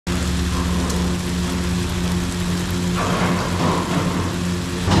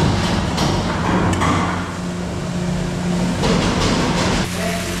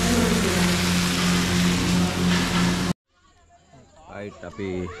right අපි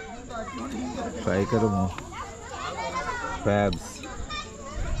try කරමු crabs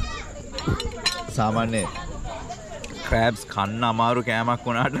සාමාන්‍ය crabs කන්න අමාරු කෑමක්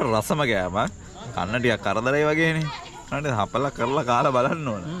වුණාට රසම කෑමක් කන්න ටිකක් කරදරයි වගේනේ හරිද හපලා කරලා කාලා බලන්න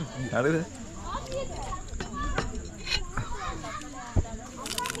ඕන හරිද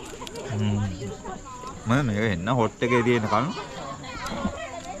මම මේක එන්න හොට් එකේ තියෙන කන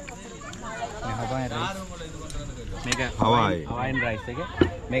මේක හවයින් රයිස් එක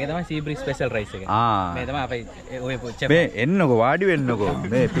මේක තමයි සී බ්‍රිස් ස්පෙෂල් රයිස් එක මේ තමයි අපේ ඔය මේ එන්නකෝ වාඩි වෙන්නකෝ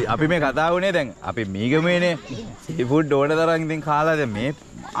මේ අපි මේ කතා වුණේ දැන් අපි මීගමේනේ සී ෆුඩ් ඕන තරම් ඉතින් කාලා දැන් මේ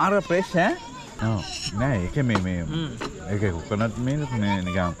ආර ෆ්‍රෙෂ් ඈ නෑ ඒක මේ ඒක කොකනට් මේ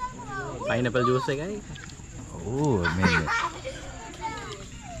නිකන් පයිනැපල් ජූස් එකයි ඕ මේ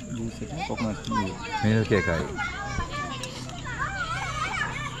ජූස් එක කොකනට් මිල්ක් එකයි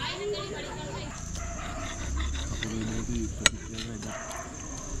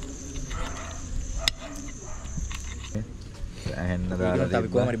ඇහෙන්න දාලා අපි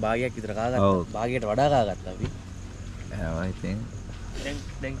කොහොම හරි භාගයක් විතර කාගත්තා භාගයට වඩා කාගත්තා අපි I think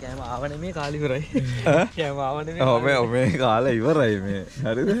දැන් කෑම ආව නෙමේ කාලි ඉවරයි කෑම ආව නෙමේ මේ කාලා ඉවරයි මේ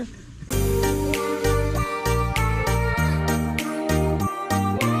හරිද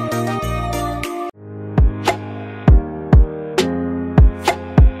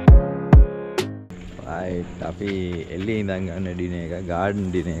right අපි එල්ලේ ඉඳන් ගන්න ඩිනර් එක ගාඩන්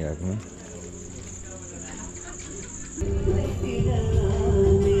ඩිනර් එකක් නේ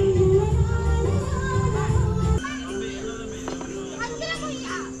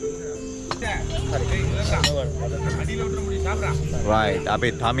right අපි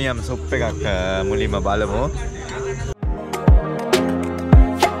තමියම් සුප් එකක් මුලින්ම බලමු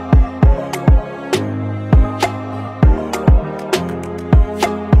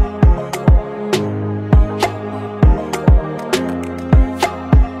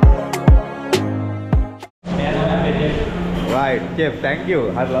right chef thank you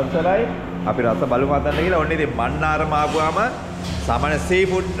හරි ලස්සනයි අපි රස බලමු හදන්න කියලා ඔන්න ඉතින් මන්නාරම ආපුවාම සාමාන්‍ය සී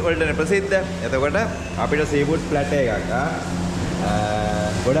ෆුඩ් වලට ප්‍රසිද්ධ. එතකොට අපිට සී ෆුඩ් ප්ලැටර් එකක්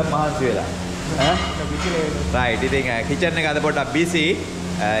ගොඩක් මහන්සි වෙලා. right ඉතින් කිචන් එක අද පොඩ්ඩක් බිසි.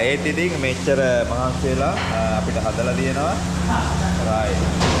 ඒත් ඉතින් මෙච්චර මහන්සි වෙලා අපිට හදලා තියෙනවා. right.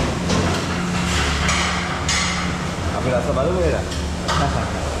 අපි රස බලමු එලා.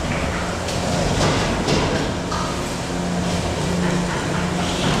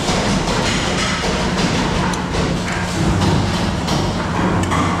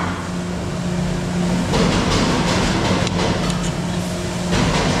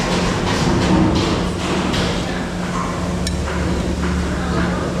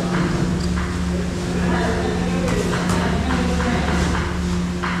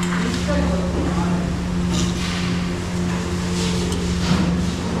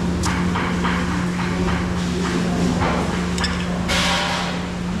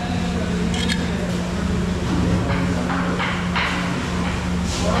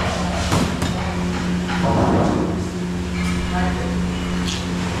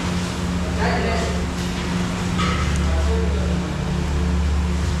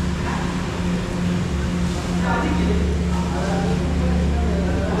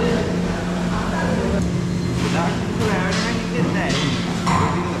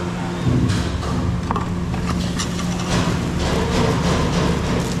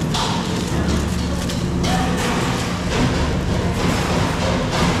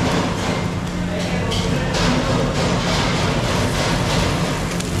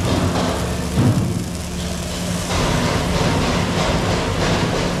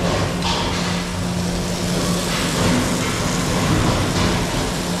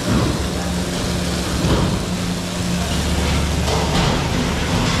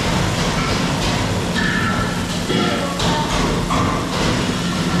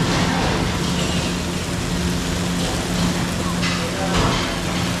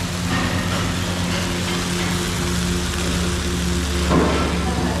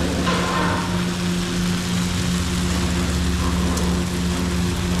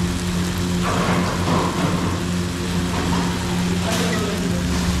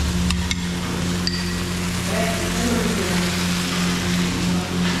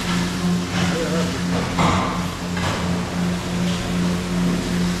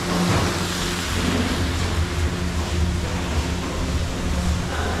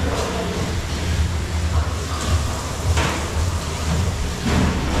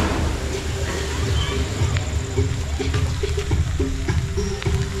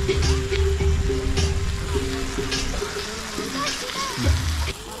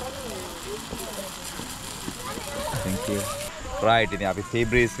 right ඉතින් අපි sea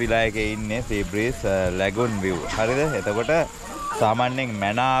breeze villa එකේ ඉන්නේ sea breeze lagoon view හරිද එතකොට සාමාන්‍යයෙන්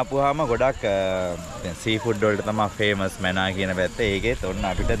මැනා ආපුවාම ගොඩක් දැන් සී ෆුඩ් වලට තමයි ෆේමස් මැනා කියන පැත්ත. ඒකෙත් ඔන්න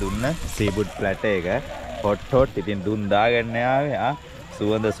අපිට දුන්න සී ෆුඩ් ප්ලැටර් එක හොට් ඉතින් දුන් දාගන්න ආවේ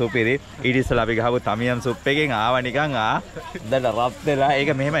සුවඳ සුපිරි. ඊට ඉස්සෙල්ලා අපි ගහපු තමියම් සුප් එකෙන් ආවා නිකන් දැන් රත් වෙලා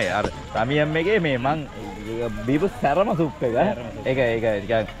ඒක මෙහෙමයි. අර තමියම් එකේ මේ මං බීපු සැරම සුප් එක. ඒක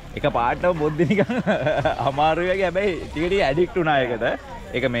නිකන් එක පාටම බොද්දි නිකන් අමාරු වගේ හැබැයි ටික ඇඩික්ට් වුණා ඒකට.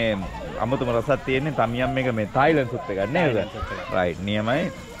 ඒක මේ අමුතුම රසක් තියෙන්නේ තමියම් එක මේ තායිලන්ත සුප් එකක් නේද? රයිට් නියමයි.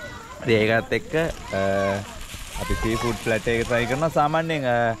 ඉතින් ඒකත් එක්ක අපි සී ෆුඩ් ප්ලැටර් එක try කරනවා. සාමාන්‍යයෙන්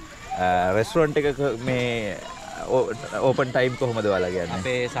රෙස්ටොරන්ට් එකක මේ ඕපන් ටයිම් කොහොමද ඔයාලා කියන්නේ?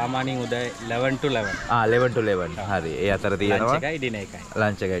 අපේ සාමාන්‍යයෙන් උදේ 11 to 11. 11 to 11. හරි. ඒ අතර තියෙනවා ලන්ච් එකයි ඩිනර් එකයි.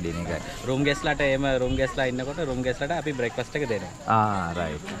 ලන්ච් එකයි ඩිනර් එකයි. රූම් ගෙස්ට්ලාට එහෙම රූම් ගෙස්ට්ලා ඉන්නකොට රූම් ගෙස්ට්ලාට අපි බ්‍රෙක්ෆාස්ට් එක දෙනවා.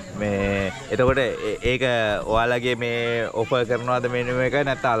 රයිට්. මේ එතකොට ඒක ඔයාලගේ මේ ඔෆර් කරනවද මෙනු එක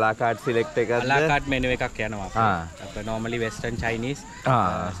නැත්නම් අලා කාඩ් සිලෙක්ට් එකක්ද? අලා කාඩ් මෙනු එකක් යනවා අපේ. අපේ normally western chinese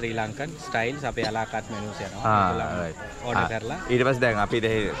sri lankan styles අපේ අලා කාඩ් මෙනුස් යනවා. ඕඩර් කරලා ඊට පස්සේ දැන්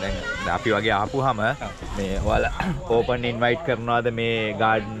අපි වගේ ආපුවාම මේ ඔයාලා ඕපන් ඉන්වයිට් කරනවාද මේ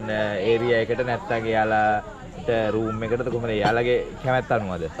ගාඩන් ඒරියා එකට නැත්නම් එයාලාට රූම් එකටද කොහමද එයාලගේ කැමැත්ත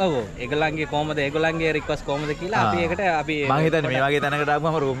අනුවද? ඔව් ඒගොල්ලන්ගේ කොහමද ඒගොල්ලන්ගේ රික්වෙස්ට් කොහමද කියලා අපි ඒකට අපි මම හිතන්නේ මේ වගේ තැනකට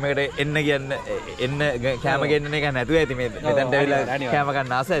ආවම රූම් එකට එන්න එන්න කැම ගෙන්නන එක නැතුව ඇති මේ මෙතනට ඇවිල්ලා කැම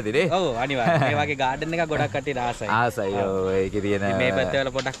ගන්න ආස ඇති නේ? ඔව් අනිවාර්යයෙන් මේ වගේ ගාඩන් එකක් ගොඩක් කට්ටියට ආසයි. ආසයි ඔව් ඒකේ තියෙන මේ පැත්තවල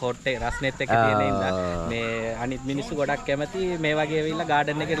පොඩක් හොට් එක රස්නෙත් එක තියෙන ඉඳලා මේ අනිත් මිනිස්සු ගොඩක් කැමති මේ වගේ ඇවිල්ලා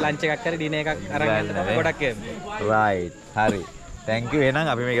ගාඩන් එකේ ලන්ච් එකක් කරලා ඩිනර් එකක් අරන් යන්න තමයි ගොඩක් කැමති. රයිට් හරි. thank you එහෙනම්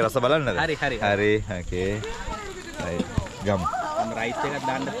අපි මේක රස බලන්නද? හරි okay right ගමු. මම රයිස් එකක්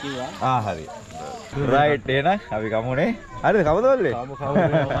දාන්න කිව්වා. හරි. right එහෙනම් අපි ගමුනේ. හරිද කවුද වල්ලේ?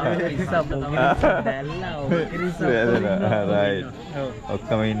 right.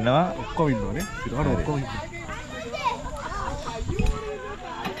 ඔක්කොම ඉන්නවා. ඉන්නවනේ. ඊට ඔක්කොම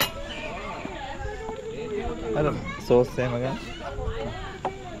අර සෝස් එහෙම ගන්න.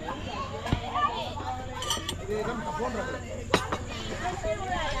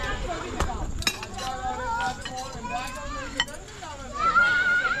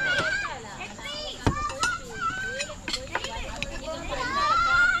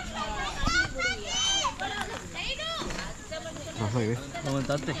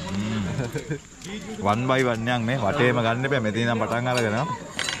 one by one යන් මේ වටේම ගන්න එපා මෙතන ඉඳන් පටන් අරගෙන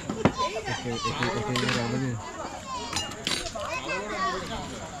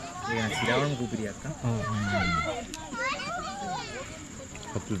ඒක සිරවණු කුපිරියක්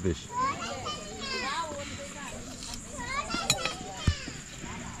කට්ටල් ෆිෂ්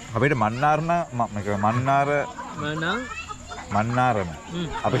අපිට මන්නාරම අපිට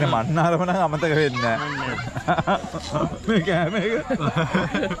මන්නාරම නම් අමතක වෙන්නේ නැහැ මේ කෑම එක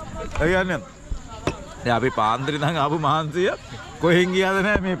ඒ කියන්නේ දැන් අපි පාන්දරේ ඉඳන් ආපු මහන්සිය කොහෙන් ගියාද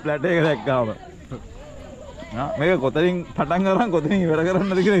නැහැ මේ ප්ලැට් එක දැක්කාම මේක කොතනින් පටන් ගන්න කොතනින් ඉවර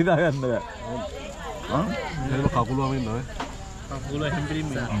කරන්නද කියලා හිතා ගන්න බෑ එහෙම කකුලුවම ඉන්නවනේ කකුල හැම්පිරින්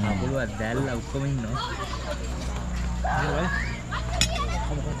ඉන්නවා කකුල දැල්ලා ඔක්කොම ඉන්නවා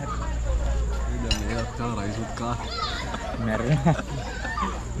දැන් රයිස් උත් කා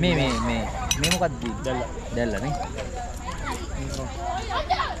මේ මොකක්ද දැල්ලා නේ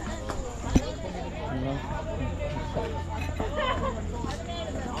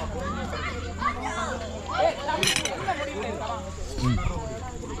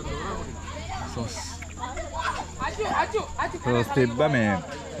සෝස් සෝස් තිබ්බා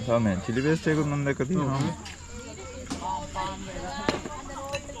මේ චිලි පේස්ට් එකක් මම දැක්ක තියෙනවා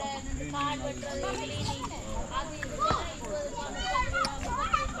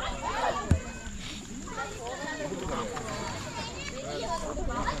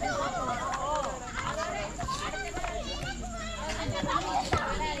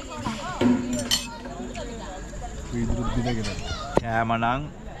කෑමනම්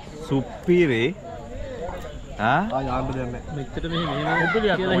සුප්පිරි යාන්න දෙන්නේ මෙච්චර මෙහෙම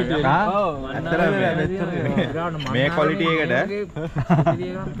උපරියක් කියලා හිතුවේ මේ ක්වොලිටි එකට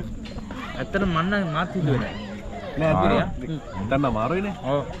ඇත්තට මන්න මාත් හිතුවේ නෑ දැන් අමාරුයිනේ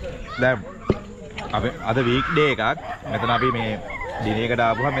ඔව් දැන් අපි අද වීක් ඩේ එකක් මෙතන අපි මේ දිනයකට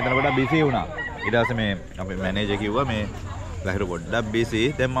ආපුවා මෙතන පොඩ්ඩක් බිසි වුණා ඊට පස්සේ මේ අපේ මැනේජර් කිව්වා මේ ලහිරු පොඩ්ඩක් බිසි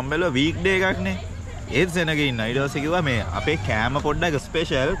දැන් මම බැලුවා වීක් ඩේ එකක් නේ ඒත් සෙනගේ ඉන්නවා ඊට පස්සේ කිව්වා මේ අපේ කෑම පොඩ්ඩක්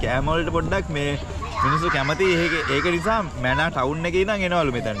ස්පෙෂල් කෑම වලට පොඩ්ඩක් මේ මිනිස්සු කැමති ඒක නිසා මැනා ටවුන් එකේ ඉඳන්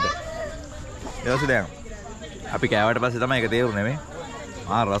එනවලු මෙතනට ඊට පස්සේ දැන් අපි කෑවට පස්සේ තමයි ඒක තේරුනේ මේ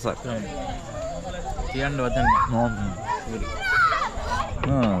රසක් කියන්න වදන්නේ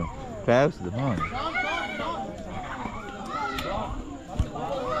crabs the man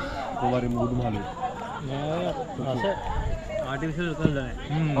කොහරි මුදු මහලු. රස ආටිෆිෂල් කරලා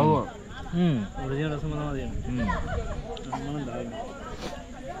නැහැ. ඔව්. ඔරිජිනල් රස මොනවද දෙන්නේ? මම දාන්නේ.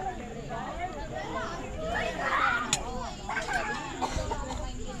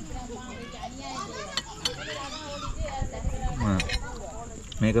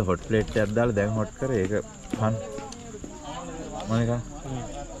 මේක හොට් ප්ලේට් එකක් දාලා දැන් හොට් කරේ ඒක කන්න. මොනිකා?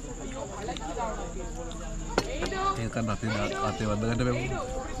 ඒක අතේ වද්දගන්න බෑ.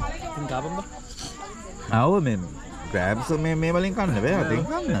 ඉතින් ගාපම් බා. ආව මේ ක්‍රැබ්ස් මේ වලින් කන්න බෑ අතින්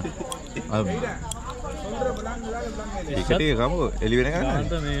කන්න. ටික කමු එලි වෙනකන්.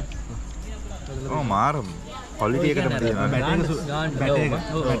 මේ ඔව් මාර ක්වොලිටි එකටම තියෙනවා.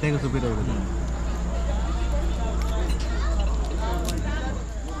 බැට් එක සුපිරි වෙනවා.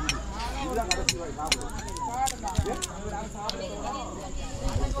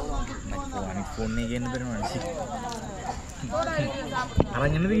 අනිත් ෆෝන් එකේ ගේන්න බැරි නේද?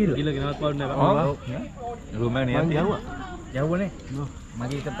 අරන් යන්නද කියලා ගෙනවත් පාඩු නෑ. ඔව්. රූම් එක නියම් යවුවා. යවුවනේ.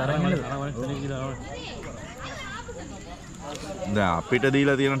 මගේ එක තරන් යන්නද? දැන් අපිට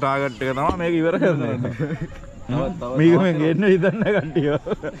දීලා තියෙන ටාගට් එක තමයි මේක ඉවර කරන්නේ. මේක මම ගෙන්න හිතන්න කට්ටිය.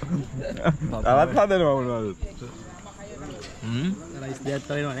 තවත් හදනවා මොනවද? රයිස් දෙයක්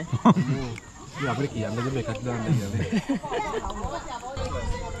තව වෙනවනේ. ඉතින් අපිට කියන්න දෙන්න එකක් දාන්න කියන්නේ.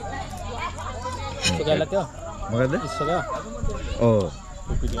 සුගලක් මොකද? ඉස්සක. ඔව්.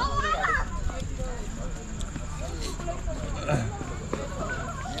 කුපිටිය.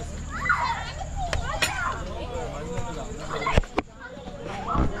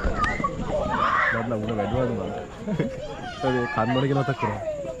 බඩලා උණ වැඩිවද මම. ඒ කන්නවල කියලා මතක් කරා.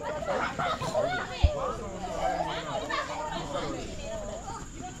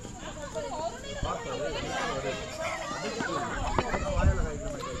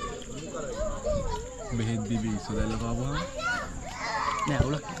 මෙහෙන් දිවි ඉස්සදල්ල පාපුවා නෑ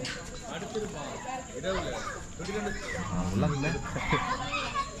උලක්. උලක් නෑ.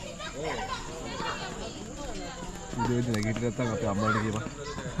 උදේ නැගිටින්න නැත්නම් අපේ අම්මට කියපන්.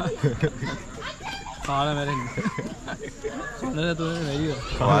 කාලා මැරෙන්නේ. සොන්නල තුනේ වැඩිව.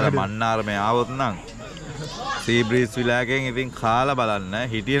 ඔයාලා මන්නාර මේ ආවොත් නම් සී බ්‍රීස් විලාකෙන් ඉතින් කාලා බලන්න.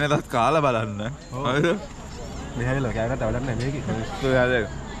 හිටියේ නැතත් කාලා බලන්න. හරිද? මෙහෙල කෑකට වැඩක් නෑ මේකේ. ඔයාලා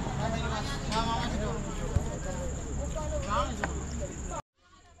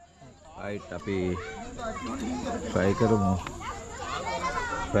right අපි try කරමු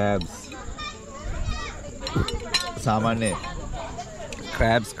crabs සාමාන්‍ය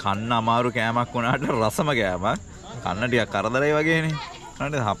crabs කන්න අමාරු කෑමක් වුණාට රසම කෑමක් කන්න ටිකක් කරදරයි වගේනේ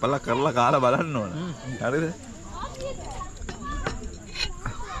හරිද හපලා කරලා කාලා බලන්න ඕන හරිද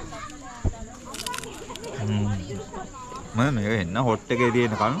මම මේක එන්න හොට් එකේ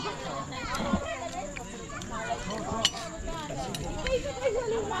තියෙන කන්න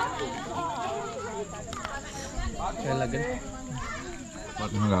ලගන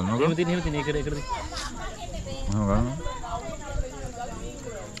මම ගන්නකො එහෙම තියෙන ඒකට මම ගන්නවා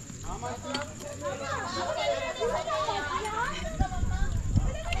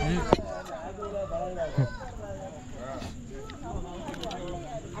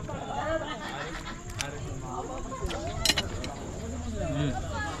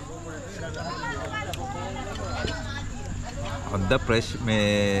හොඳ ෆ්‍රෙෂ් මේ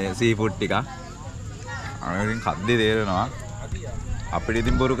සී ෆුඩ් ටික අනිවාර්යෙන් කද්දේ තේරෙනවා අපිට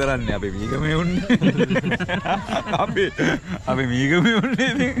ඉතින් බොරු කරන්නේ අපි මීගමේ උන්නේ අපි මීගමේ උන්නේ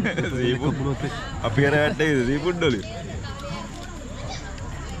ඉතින් සී ෆුඩ් අපි අර වැටේ සී ෆුඩ් වලින්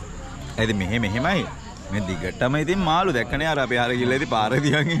එයිද මෙහෙමයි මේ දිගටම ඉතින් මාළු දැක්කනේ අර අපි ආර ගිහලා ඉතින් පාර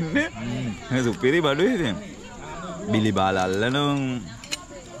දිහාන් ඉන්නේ මේ සුපිරි බඩුවේ ඉතින් බිලි බාල අල්ලනවා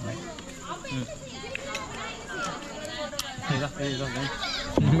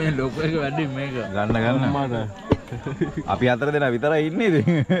මේ ලොකු එක වැඩි මේක ගන්න අපි හතර දෙනා විතරයි ඉන්නේ ඉතින්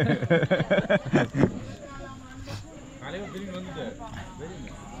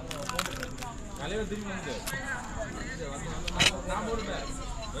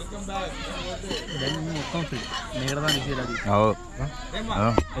දැන් ඔක්කොම ෆ්‍රී මේකට තමයි ඉතිලා තියෙන්නේ ඔව්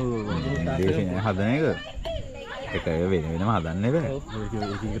දේශේ හදන එක වෙනම හදන්න බෑ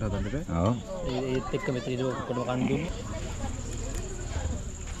ඒකට හදන්න බෑ ඔව් ඒත් එක්ක මෙතන ඉර ඔක්කොම කන් දුන්නේ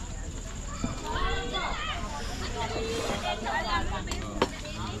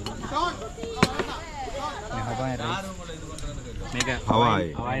මේක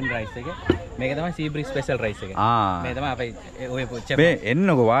හවයින් රයිස් එක මේක තමයි සී බ්‍රීස් ස්පෙෂල් රයිස් එක මේ තමයි අපේ ඔය මේ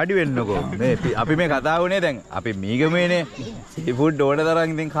එන්නකෝ වාඩි වෙන්නකෝ මේ අපි මේ කතා වුණේ දැන් අපි මීගමේනේ සී ෆුඩ් ඕන තරම්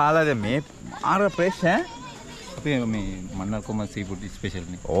ඉතින් කාලා දැන් මේ ආර ෆ්‍රෙෂ් ඈ අපි මේ මන්නාර කොම සී ෆුඩ් ස්පෙෂල්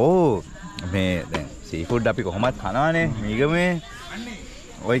නේ ඕ මේ දැන් සී ෆුඩ් අපි කොහොමද කනවානේ මීගමේ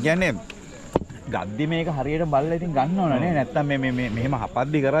ඔය කියන්නේ ගද්දි මේක හරියට බලලා ඉතින් ගන්න ඕන නේ. නැත්තම් මේ මෙහෙම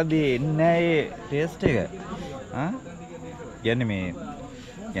හපද්දි කරද්දි එන්නේ නැහැ ඒ ටේස්ට් එක.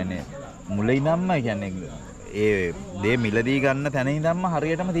 කියන්නේ මුල ඉඳන්ම කියන්නේ ඒ දේ මිලදී ගන්න තැන ඉඳන්ම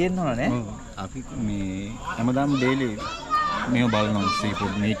හරියටම තියෙන්න ඕන නේ. අපි මේ හැමදාම ඩේලි මේව බලනවා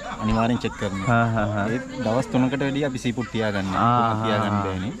සීෆුඩ් මේ අනිවාර්යෙන් චෙක් කරනවා. ඒ දවස් 3කට වැඩි අපි සීෆුඩ් තියාගන්න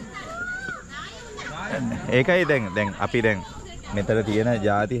බෑනේ. ඒකයි දැන් අපි දැන් මෙතන තියෙන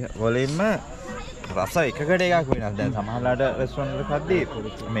ಜಾති වලින්ම රස එකකට එකක් වෙනස්. දැන් සමහරලාට රෙස්ටොරන්ට් වල කද්දී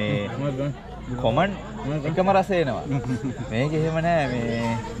මේ කොමන් එකම රස එනවා. මේක එහෙම නෑ. මේ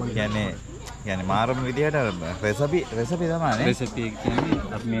කියන්නේ මාරම විදිහට රෙසිපි තමයි නේ. රෙසිපි කියන්නේ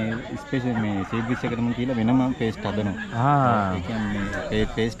අපි මේ ස්පෙෂල් මේ සීබ්‍රිස් එකටම කියලා වෙනම පේස්ට් හදනවා. ඒ කියන්නේ ඒ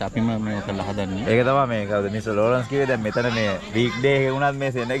පේස්ට් අපිම මේක කරලා හදන්නේ. ඒක තමයි මේ කවුද මිස්ටර් ලෝරන්ස් කිව්වේ දැන් මෙතන මේ වීක් ඩේ එක වුණත්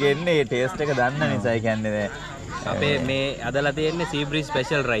මේ සෙනගෙන්නේ ඒ ටේස්ට් එක දන්න නිසා. ඒ කියන්නේ අපේ මේ අදලා තියෙන්නේ සීබ්‍රිස්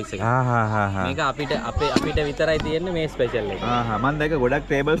ස්පෙෂල් රයිස් එක. මේක අපිට විතරයි තියෙන්නේ මේ ස්පෙෂල් එක. මම දැක්ක ගොඩක්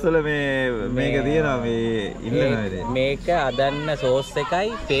ටේබල්ස් වල මේක තියෙනවා මේ ඉල්ලනවා. මේක අදන්න සෝස් එකයි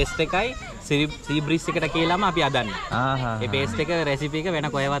පේස්ට් එකයි සීබ්‍රිස් එකට කියලාම අපි අදන්නේ. ඒ පේස්ට් එක රෙසිපි එක වෙන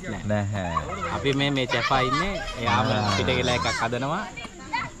කොහෙවත් නැහැ. අපි මේ චෙෆා ඉන්නේ. එයාම පිට කියලා එකක් හදනවා.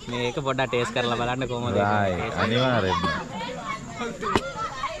 මේක පොඩ්ඩක් ටේස්ට් කරලා බලන්න කොහොමද අනිවාර්යෙන්ම.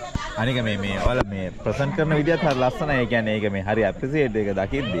 අනික මේ ඔයාලා මේ ප්‍රසන්ට් කරන විදිහත් හරි ලස්සනයි. ඒ කියන්නේ ඒක මේ හරි ඇප්‍රීසියේට් එක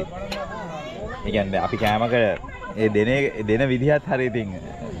දකිද්දි. ඒ කියන්නේ අපි කෑමක ඒ දෙන විදිහත් හරි ඉතින්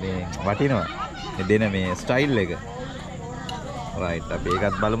මේ වටිනවා. ඒ දෙන මේ ස්ටයිල් එක. රයිට් අපි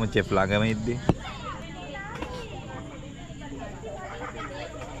ඒකත් බලමු චෙෆ් ළඟම ඉද්දි.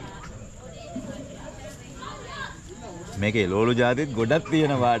 මේකේ ලෝලු ජාතිත් ගොඩක්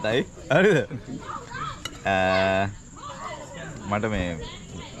තියෙන වාටයි. හරිද? මට මේ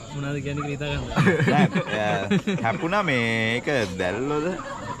මොනවද කියන්නේ කියලා හිතා ගන්න. හැපුණා මේක දැල්ලොද?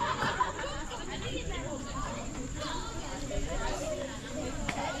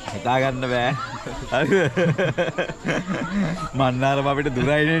 හිතා ගන්න බෑ. හරිද? මන්නාරම අපිට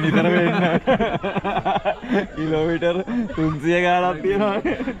දුරයිනේ නිතර වෙන්න. කිලෝමීටර් 300 ගානක් තියෙනවා.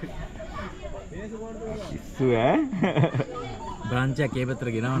 ඉස්සු බ්‍රාන්ච් එක ඒ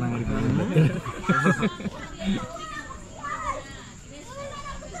පැත්තට ගෙනාව නම් හිතන්න.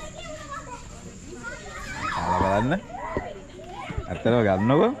 බලන්න. ඇත්තටම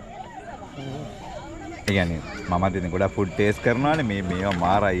ගන්නකො. ඒ කියන්නේ මම අදින් ගොඩක් ෆුඩ් ටේස්ට් කරනවානේ මේවා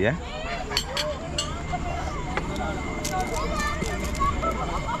මාරයි ඈ.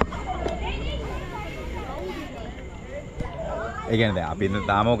 ඒ කියන්නේ දැන් අපි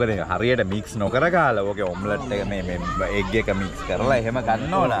තාම ඔක හරියට මික්ස් නොකර කාලා ඔකේ ඔම්ලට් එක මේ එග් එක මික්ස් කරලා එහෙම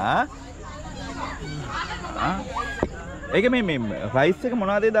ගන්න ඕන. ඒක මේ රයිස් එක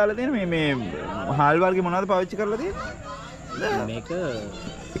මොනවද දාලා තියෙන්නේ? මේ හාල් වර්ග මොනවද පාවිච්චි කරලා තියෙන්නේ? මේක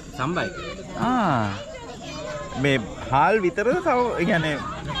සම්බයි. මේ හාල් විතරද තව ඒ කියන්නේ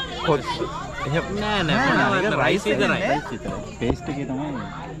කොත්තු නෑ රයිස් විතරයි. පේස්ට් එකේ තමයි.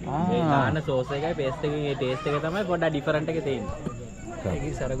 ඒ දාන සෝස් එකයි පේස්ට් එකේ ඒ ටේස්ට් එක තමයි පොඩ්ඩක් ඩිෆරන්ට් එක තියෙන්නේ.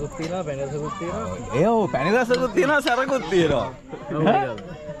 ඒකේ සරකුත් තියෙනවා, පැණි රසකුත් තියෙනවා. පැණි රසකුත් තියෙනවා, සරකුත් තියෙනවා.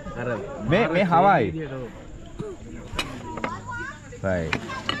 අර මේ හවයි. right.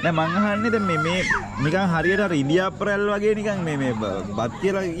 දැන් මං අහන්නේ දැන් මේ නිකන් හරියට අර ඉන්දියාප්ප රැල් වගේ නිකන් මේ බත්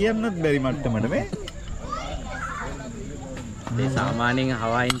කියලා කියන්නත් බැරි මට්ටමට මේ. මේ සාමාන්‍යයෙන්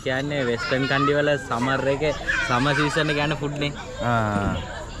හවයින් කියන්නේ වෙස්ටර්න් කන්ට්‍රි වල සමර් එකේ සමර් සීසන් එක යන ෆුඩ් නේ.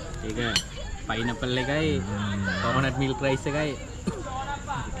 ඒක පයිනැපල් එකයි කොකනට් මිල්ක් රයිස් එකයි.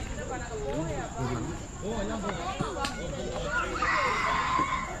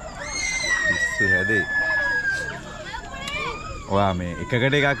 ඉස්සු හැදේ. ඔයා මේ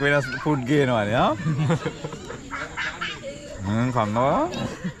එකකට එකක් වෙනස් ෆුඩ් ගේනවානේ ආ. කන්නවා.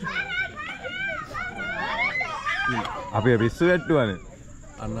 අපි පිස්සු වැට්ටුවානේ.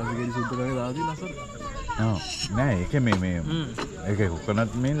 අන්නසිකේ සුද්ධ කරේ දාදී ලස්සන. නෑ ඒක මේ ඒක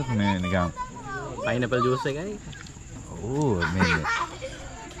කොකනට් මිල්ක් මේ නිකන් පයිනැපල් ජූස් එකයි. ඕ මේ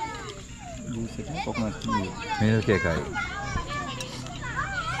ජූස් එක කොකනට් මිල්ක් එකයි.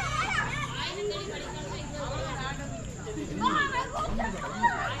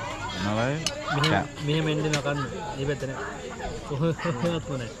 නලයි මෙහෙම එන්නේ නකන්න. මේ පැත්තනේ. කොහොමවත්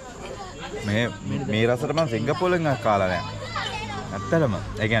නැහැ. මේ රසට මම සිංගප්පූරුවෙන් කාලා නෑ. ඇත්තටම.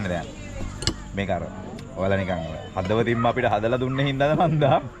 ඒ කියන්නේ දැන් මේක අර ඔයාලා නිකන් හදවතින්ම අපිට හදලා දුන්නේ හින්දාද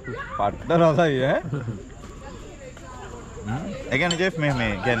මන්දා පට්ට රසයි ඈ. ඒ කියන්නේ ජෙෆ්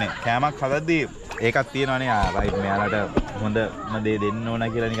මේ කියන්නේ කෑමක් හදද්දී ඒකක් තියෙනවනේ රයිට් මෙයාලට හොඳම දේ දෙන්න ඕන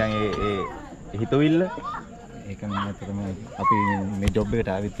කියලා නිකන් ඒ හිතවිල්ල. ඒක මම අතරම අපි මේ ජොබ් එකට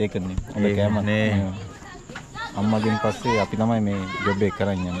ආවිත් ඒකනේ. ඔබ කෑම නේ. අම්මගෙන් පස්සේ අපි තමයි මේ ජොබ් එක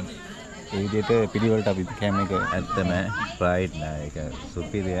කරන් යන්නේ. ඒ විදිහට පිළිවෙලට අපි කැම එක ඇත්තම රයිට් නෑ ඒක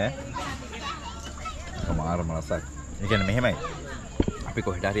සුපිරිය කමාර මනසක්. ඒ කියන්නේ මෙහෙමයි. අපි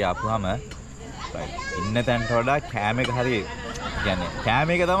කොහෙට හරි ආපුවාම ඉන්න තැනට වඩා කෑම එක හරි කියන්නේ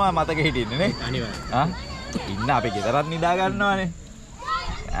කෑම එක තමයි මතක හිටින්නේ නේ. අනිවාර්යයෙන්. ඉන්න අපි ගෙදරත් නිදා ගන්නවානේ.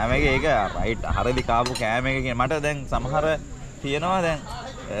 කෑම එක ඒක රයිට් හරිදි කාපු කෑම එක කියන මට දැන් සමහර තියෙනවා දැන්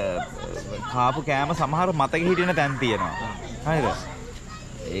කාපු කෑම සමහර මතක හිටින තැන් තියෙනවා. හරිද?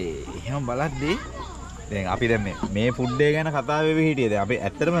 එහෙම බලද්දී දැන් අපි දැන් මේ ෆුඩ් එක ගැන කතා වෙවි හිටියේ. දැන් අපි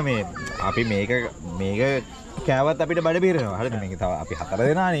ඇත්තටම අපි මේක කෑවත් අපිට බඩ පිරෙනවා. හරිද? මේක තව අපි 4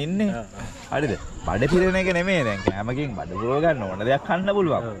 දෙනානේ ඉන්නේ. හරිද? බඩ පිරෙන එක නෙමෙයි දැන් කෑමකින් බඩ පුරව ගන්න ඕන දෙයක් කන්න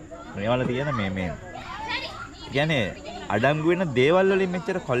පුළුවන්. මේවල තියෙන මේ කියන්නේ අඩංගු වෙන දේවල් වලින්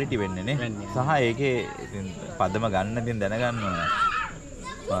මෙච්චර ක්වොලිටි වෙන්නේ නේ. සහ ඒකේ ඉතින් පදම ගන්න ඉතින් දැනගන්න ඕන.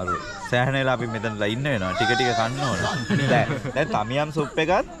 පාරු සෑහෙන වෙලා අපි මෙතනලා ඉන්න වෙනවා. ටික ටික කන්න ඕන. දැන් තමියම් සුප්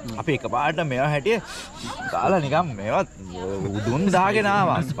එකත් අපි එකපාරට මේවා හැටිය කාලා නිකන් මේවත් උදුන් දාගෙන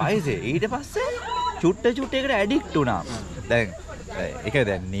ආවා ස්පයිසි. ඊට පස්සේ චුට්ට එකට ඇඩික්ට් වුණා. දැන් ඒක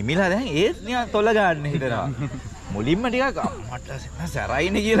දැන් නිමිලා දැන් ඒත් නිකන් තොල ගන්න හිතනවා. මුලින්ම ටිකක් මට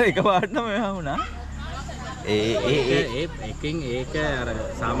සැරයිනේ කියලා එකපාරටම මේවා වුණා. ඒකෙන් ඒක අර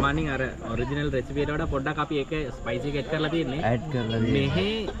සාමාන්‍යයෙන් අර ඔරිජිනල් රෙසිපි එකට වඩා පොඩ්ඩක් අපි ඒක ස්පයිසි එක ඇඩ් කරලා තියෙන්නේ. ඇඩ් කරලා මෙහි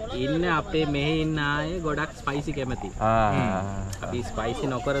ඉන්න අපේ මෙහි ඉන්න අය ගොඩක් ස්පයිසි කැමති. අපි ස්පයිසි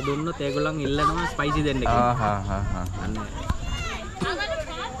නොකර දුන්නොත් ඒගොල්ලන් ඉල්ලනවා ස්පයිසි දෙන්න කියලා.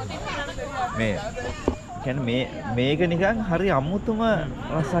 මේ කියන්නේ මේක නිකන් හරි අමුතුම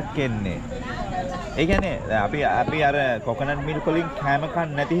රසක් එන්නේ. ඒ කියන්නේ අපි අර කොකනට් මිල්ක් වලින් කැම කන්න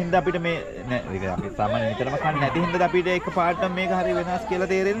නැති හින්දා අපිට මේ නෑ අපි සාමාන්‍ය නිතරම කන්න නැති හින්දා අපිට එක පාට මේක හරි වෙනස් කියලා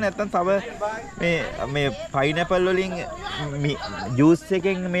තේරෙන්නේ නැත්තම් තව මේ පයිනැපල් වලින් ජූස්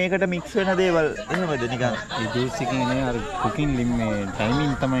එකෙන් මේකට මික්ස් වෙන දේවල් එහෙමද නිකන් ඒ ජූස් එකේ නේ අර කුකින් ලිම් මේ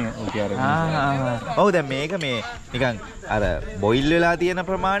ටයිමින් තමයි ඔක අර ඔව් දැන් මේක මේ නිකන් අර බොයිල් වෙලා තියෙන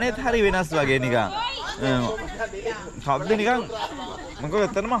ප්‍රමාණයත් හරි වෙනස් වගේ නිකන් කවුද නිකන් මම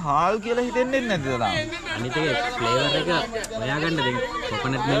ඇත්තටම හාල් කියලා හිතෙන්නේ නැද්ද තාම අනිත් එක ෆ්ලේවර් එක හොයාගන්න දෙන්න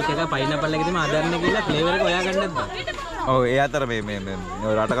කොකනට් මිල්ක් එක පයිනැපල් එකේදීම හදන්න කියලා ෆ්ලේවර් එක හොයාගන්නත් බෑ. ඔව් ඒ අතර මේ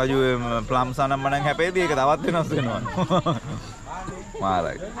රටකජු ප්ලම්ස් අනම්මනම් හැපෙද්දී ඒක තවත් වෙනස් වෙනවා.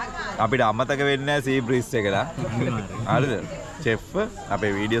 මාරයි. අපිට අමතක වෙන්නේ නැහැ සී බ්‍රීස් එකලා. හරිද? චෙෆ්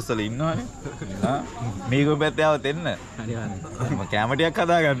අපේ වීඩියෝස් වල ඉන්නවනේ. මේකෝ පැත්තේ આવත් එන්න. හරියන්නේ. මම කැම ටිකක්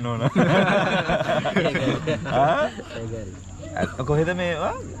හදා ගන්න ඕන. කොහෙද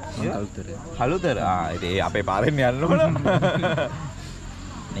මේවා? හලුතර. ඒ අපේ පාරෙන් යන්න ඕන.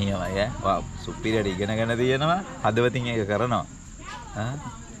 නියමයි වා සුපිරියට ඉගෙනගෙන තියෙනවා. හදවතින් ඒක කරනවා.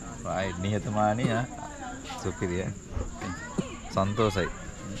 රයිට් නිහතමානී සුපිරිය. සන්තෝසයි.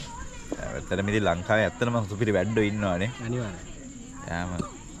 ඇත්තටම ඉතින් ලංකාවේ ඇත්තටම සුපිරි වැඩෝ ඉන්නවානේ. අනිවාර්යයෙන්. යාම.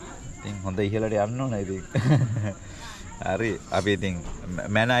 ඉතින් හොඳ ඉහළට යන්න ඕන ඉතින්. හරි අපි ඉතින්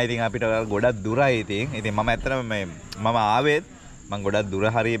මැනා ඉතින් අපිට ගොඩක් දුරයි ඉතින්. ඉතින් මම ඇත්තටම මම ආවෙත් මම ගොඩක් දුර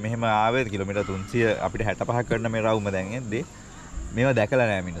හරිය මෙහෙම ආවෙත් කිලෝමීටර් 300 අපිට 65ක් කරන මේ රවුම දැන් එද්දී මේවා දැකලා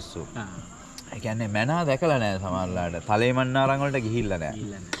නැහැ මිනිස්සු. ඒ කියන්නේ මැනා දැකලා නැහැ සමහරලාට. තලේමන්නාරන් වලට ගිහිල්ලා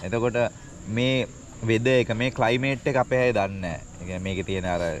නැහැ. එතකොට මේ වෙද එක මේ ක්ලයිමේට් එක අපේ අය දන්නේ නැහැ. ඒ කියන්නේ මේකේ තියෙන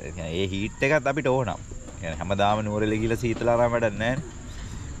අර ඒ හීට් එකත් අපිට ඕනම්. ඒ කියන්නේ හැමදාම නුවරඑළ ගිහිල්ලා සීතලාරාම වැඩක් නැහැ.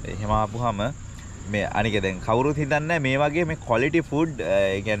 එහෙම ආපුවාම මේ අනික දැන් කවුරුත් හිතන්නේ මේ වගේ මේ ක්වොලිටි ෆුඩ්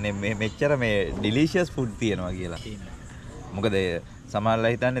ඒ කියන්නේ මේ මෙච්චර මේ ඩිලිෂියස් ෆුඩ් තියෙනවා කියලා. මොකද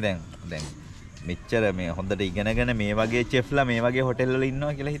සමහරලා හිතන්නේ දැන් මෙච්චර මේ හොඳට ඉගෙනගෙන මේ වගේ චෙෆ්ලා මේ වගේ හොටෙල් වල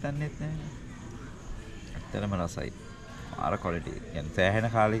ඉන්නවා කියලා හිතන්නේත් නැහැ. ඇත්තටම රසයි. ආර ක්වොලිටි. කියන්නේ සෑහෙන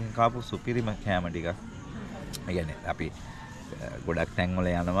කාලෙකින් කාපු සුපිරිම කෑම ටිකක්. ඒ කියන්නේ අපි ගොඩක් තැන් වල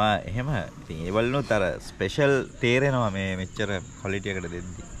යනවා එහෙම. ඉතින් ඒ වලනොත් අර ස්පෙෂල් තේරෙනවා මේ මෙච්චර ක්වොලිටි එකට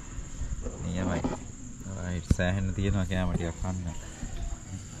දෙද්දි. නියමයි. රයිට් සෑහෙන තියෙනවා කෑම ටිකක් කන්න.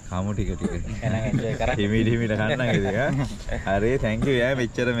 කමු ටික ටික. එහෙනම් එන්ජොයි කරා. හිමිට කන්න ඉතින් හරි thank you යා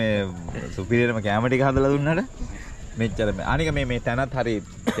මෙච්චර මේ සුපිරියරම කෑම ටික හදලා දුන්නාට මෙච්චර අනික මේ තැනත් හරි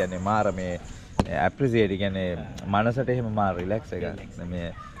කියන්නේ මාර මේ ඇප්‍රීසියේට් කියන්නේ මනසට එහෙම මාර රිලැක්ස් එකක්. මේ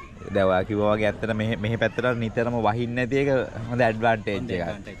දැන් කිව්වා වගේ ඇත්තට මෙහි පැත්තට නිතරම වහින්නේ නැති එක හොඳ ඇඩ්වාන්ටේජ්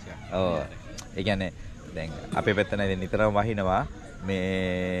එකක්. ඔව්. ඒ කියන්නේ දැන් අපේ පැත්ත නේද නිතරම වහිනවා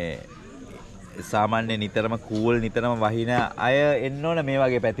මේ සාමාන්‍ය නිතරම කූල් නිතරම වහින අය එන්න ඕන මේ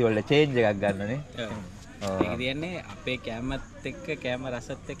වගේ පැති වලට චේන්ජ් එකක් ගන්නනේ. ඒක කියන්නේ අපේ කැමත් එක්ක කැම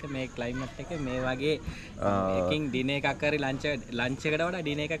රසත් එක්ක මේ ක්ලයිමේට් එක මේ වගේ එකකින් දින එකක් හරි ලන්ච් එකට වඩා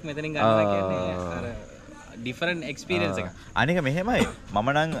දින එකක් මෙතනින් ගන්නවා කියන්නේ අර ඩිෆරන්ට් එක්ස්පීරියන්ස් එකක්. අනික මෙහෙමයි මම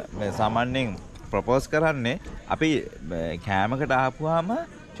නම් සාමාන්‍යයෙන් ප්‍රොපෝස් කරන්නේ අපි කෑමකට ආපුවාම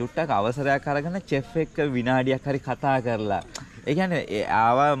චුට්ටක් අවසරයක් අරගෙන චෙෆ් එක්ක විනාඩියක් හරි කතා කරලා ඒ කියන්නේ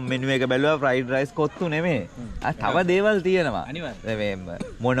ආවා මෙනු එක බැලුවා ෆ්‍රයිඩ් රයිස් කොත්තු නෙමෙයි. තව දේවල් තියෙනවා.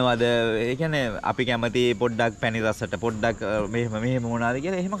 මොනවද ඒ කියන්නේ අපි කැමති පොඩ්ඩක් පැණි රසට පොඩ්ඩක් මෙහෙම මොනවාද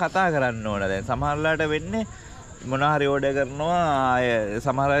කියලා එහෙම කතා කරන්න ඕන. දැන් සමහරලාට වෙන්නේ මොනවා හරි ඕඩර් කරනවා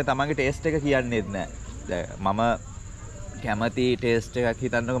සමහර අය තමන්ගේ ටේස්ට් එක කියන්නේත් නැහැ. මම කැමති ටේස්ට් එකක්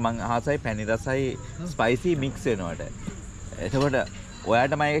හිතන්නකො මං ආසයි පැණි රසයි ස්පයිසි මික්ස් වෙනවට. එතකොට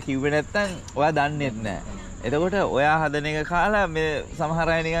ඔයාට මම ඒක කිව්වේ නැත්තම් ඔයා දන්නේත් නැහැ. එතකොට ඔයා හදන එක කාලා මේ සමහර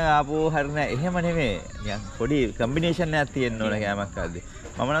අය නිකන් ආපෝ හරි නෑ. එහෙම නෙමෙයි. නිකන් පොඩි කම්බිනේෂන් එකක් තියෙන්න ඕන කෑමක් අද්දි.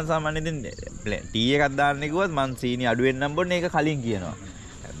 මම නම් සාමාන්‍යයෙන් ටී එකක් දාන්න කිව්වොත් මං සීනි අඩු වෙන්නම් බොන්නේ ඒක කලින් කියනවා.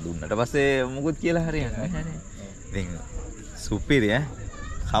 දුන්නට පස්සේ මුකුත් කියලා හරියන්නේ නැහැ. ඉතින් සුපිරි ඈ.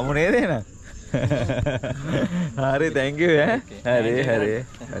 කමු නේද එහෙනම්? හරි thank you ඈ.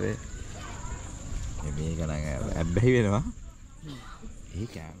 හරි. මේක නම් ඇබ්බැහි වෙනවා.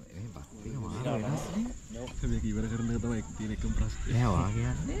 ඒක මේ බත් එක මාර වෙනස්නේ. මේක ඉවර කරන එක තමයි තියෙන එකම ප්‍රශ්නේ. නෑ වා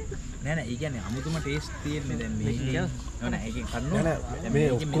කියන්නේ. නෑ ඒ කියන්නේ අමුතුම ටේස්ට් තියෙන්නේ දැන් මේක. නෑ ඒකෙන් කන්නෝ. මේ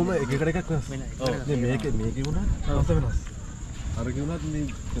ඔක්කොම එකකට එකක් වෙනස්. මේ මේක වුණා රස වෙනස්. අර කිව්වොත් මේ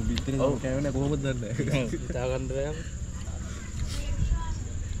පිටරේ කෑවෙන්නේ කොහොමද දන්නේ? හිතා ගන්න බෑ.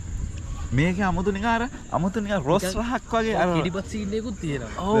 මේකේ අමුතු නිකන් රොස් රහක් වගේ අර ඉඩිපත් සීන් එකකුත්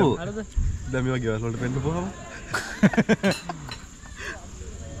තියෙනවා. ඔව්. හරිද? දැන් මේ වගේ වලට පෙන්න පොහම.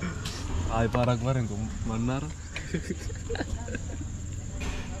 ආයි පාරක් වරෙන්කෝ මන්නාර.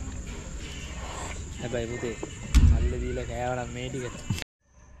 හැබැයි පුතේ අල්ල දීලා කෑවනම් මේ ටිකට.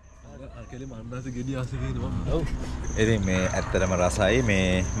 අකලේ මන්නාසි ගෙඩි ආසෙ කියනවා. ඔව්. ඉතින් මේ ඇත්තටම රසයි මේ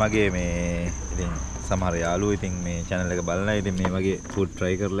මගේ මේ ඉතින් සමහර යාළුවෝ ඉතින් මේ channel එක බලලා ඉතින් මේ වගේ food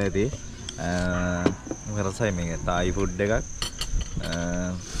try කරලා ඇති. රසයි මේක තායි food එකක්.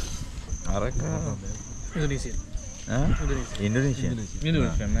 අරක ඉන්දුනීසියා. ඉන්දුනීසියා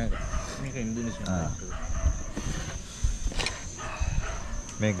නේද? මේක ඉන්දුනීසියා.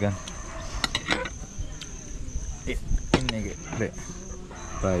 මේක ගන්න. ඉන්නේ ඒක.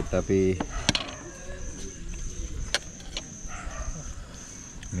 right අපි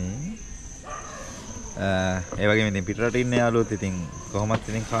මේ ඒ වගේම ඉතින් පිටරට ඉන්න යාළුවොත් ඉතින් කොහොමත්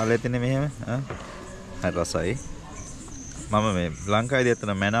ඉතින් කාලේ තින්නේ මෙහෙම හරි රසයි මම මේ ලංකාවේදී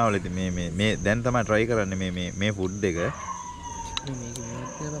අතන මැනාවල ඉතින් මේ දැන් තමයි try කරන්නේ මේ food එක මේක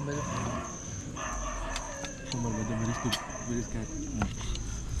කියලා බම්බද සමහර වෙලෙ මිරිස් කෑත්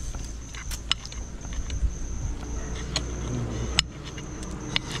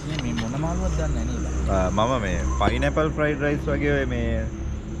මේ මොන මාළුවක් දන්නේ නැහැ නේද මම මේ pineapple fried rice වගේ මේ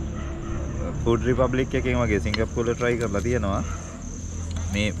Food Republic එකෙන් වගේ සිංගප්පූරුවේ try කරලා තියෙනවා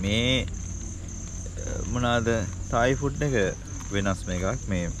මේ මොනවාද Thai food එක වෙනස් මේකක්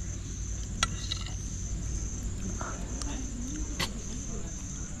මේ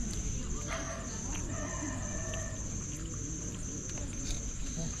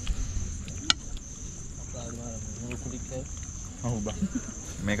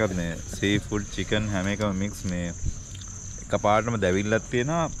මේකත් මේ සී ෆුඩ් චිකන් හැම එකම මික්ස් මේ එකපාරටම දැවිල්ලක්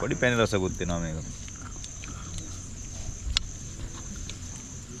තියෙනවා පොඩි පැණි රසකුත් තියෙනවා මේක.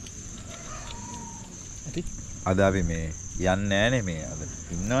 අද අපි මේ යන්නේ නැහනේ මේ අද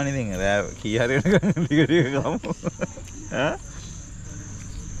ඉන්නවනේ ඉතින් රෑ කී හරි වෙනකන් ටික ගමු.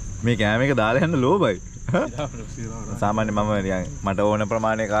 මේ කෑම එක දාලා යන්න ලෝබයි. සාමාන්‍ය මම නිකන් මට ඕන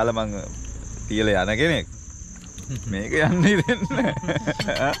ප්‍රමාණය කාලා මං තියලා යන කෙනෙක්. මේක යන්නේ දෙන්නේ.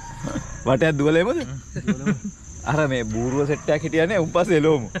 වටයක් දුවලෙමද? අර මේ බූරුව සෙට් එකක් හිටියනේ උන් පස්සේ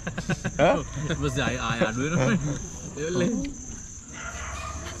එළවමු. බස් ආය අඩු වෙනවා. එල්ලේ.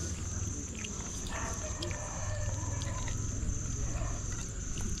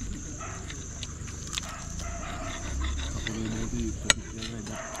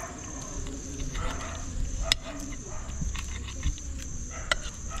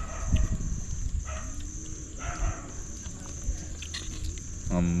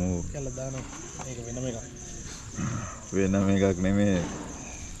 අම්මෝ කියලා දානවා. මේක වෙනම එකක්. වෙනම එකක් නෙමෙයි.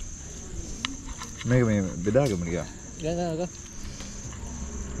 මේක මේ බෙදාගමු නිකන්. ගා.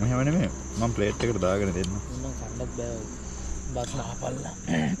 මෙහෙම නෙමෙයි. මම ප්ලේට් එකට දාගෙන දෙන්න. මම කන්නත් බෑ. බස් නාපල්ලා.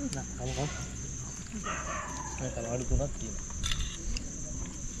 කම. මේ කලවඩු තුනක් තියෙනවා.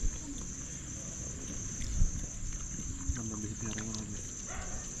 මම මෙහෙට අරගෙන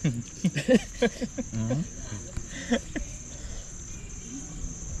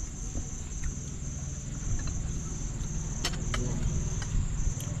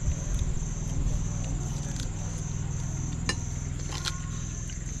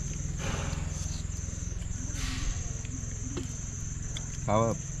තව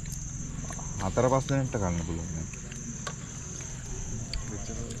 4-5 දිනකට කන්න පුළුවන්.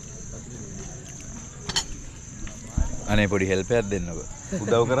 අනේ පොඩි හෙල්ප් එකක් දෙන්නකෝ.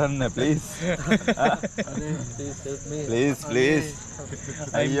 උදව් කරන්න ප්ලීස්. ප්ලීස්.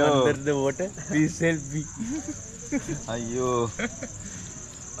 අයියෝ. under the water. Please help me. අයියෝ.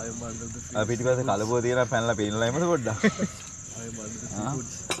 පිටිපස්සේ කලබුව තියලා පැනලා පීනලා එමුද පොඩ්ඩක්.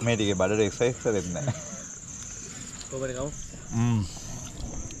 මේ ටිකේ බඩට එක්සර්සයිස් කරෙත් නැහැ. කොහමද කවු?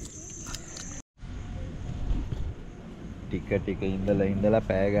 ටික ඉඳලා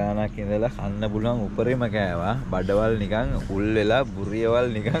පෑ ගානක් ඉඳලා කන්න පුළුවන් උපරිම කෑවා. බඩවල් නිකන් උල් වෙලා බුරියවල්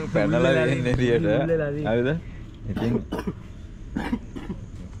නිකන් පැනලා ඉන්නේ එළියට. හරිද? ඉතින්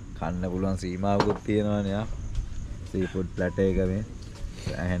කන්න පුළුවන් සීමාවකුත් තියෙනවනේ ආ. සීෆුඩ් ප්ලැටර් එක මේ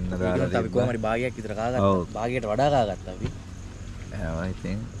ඇහෙන්න දාලා අපි කොහමද භාගයක් විතර කාගත්තා. භාගයට වඩා කාගත්තා අපි. I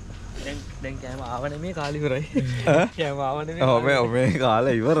think දැන් කෑම ආව නෙමේ කාලි ඉවරයි. කෑම ආව නෙමේ. ඔව් මේ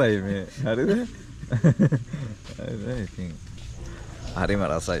කාලේ ඉවරයි මේ. හරිද? I think හරිම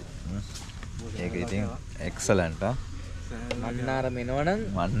රසයි. ඒක ඉතින් excellent ආ. මන්නාර මෙනවනම්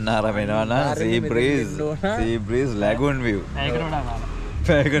sea breeze lagoon view.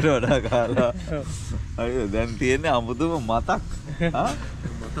 පැයකට වඩා කාලා. හරිද? දැන් තියෙන්නේ අමුතුම මතක්. ආ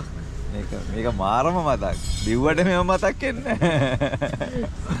මේක මාරම මතක්. දිව්වට මේව මතක් එන්නේ.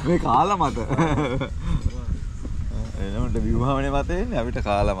 මේ කාලා මත. එනොන්ට විවහමනේ මත එන්නේ අපිට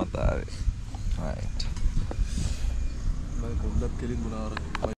කාලා මත ආවේ. right. මම කොන්දක් කෙලින් මොනාර.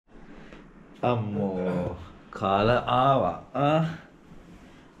 අම්මෝ කාලා ආවා.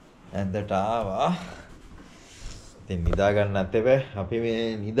 ඇඳට ආවා. ඉතින් නිදා ගන්නත් එපා. අපි මේ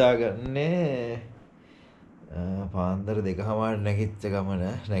නිදාගන්නේ පාන්දර 2:00 නැගිටිච්ච ගමන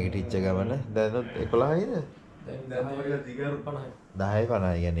දැන් 11යිද? දැන් 10:50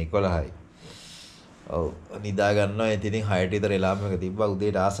 කියන්නේ 11යි. ඔව් නිදා ගන්නවා. ඉතින් 6ට විතර එලාම් එක තිබ්බා.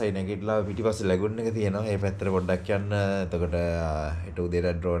 උදේට ආසයි නැගිටලා පිටිපස්සේ ලැගුන් එක තියෙනවා. ඒ පැත්තට පොඩ්ඩක් යන්න. එතකොට හෙට උදේට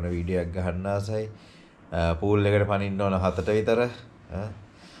ඩ්‍රෝන් වීඩියෝ එකක් ගහන්න ආසයි. පූල් එකට පනින්න ඕන 7ට විතර.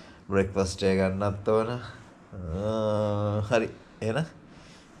 බ්‍රෙක්ෆාස්ට් එක ගන්නත් ඕන. හරි එහෙනම්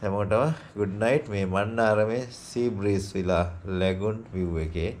හැමෝටම good night. මේ මන්නාරමේ sea breeze විලා lagoon view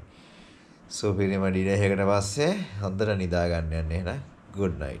එකේ සුපිරිම ඩිනර් එකකට පස්සේ හොඳට නිදා ගන්න යන්න එහෙනම්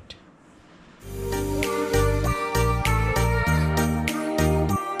good night.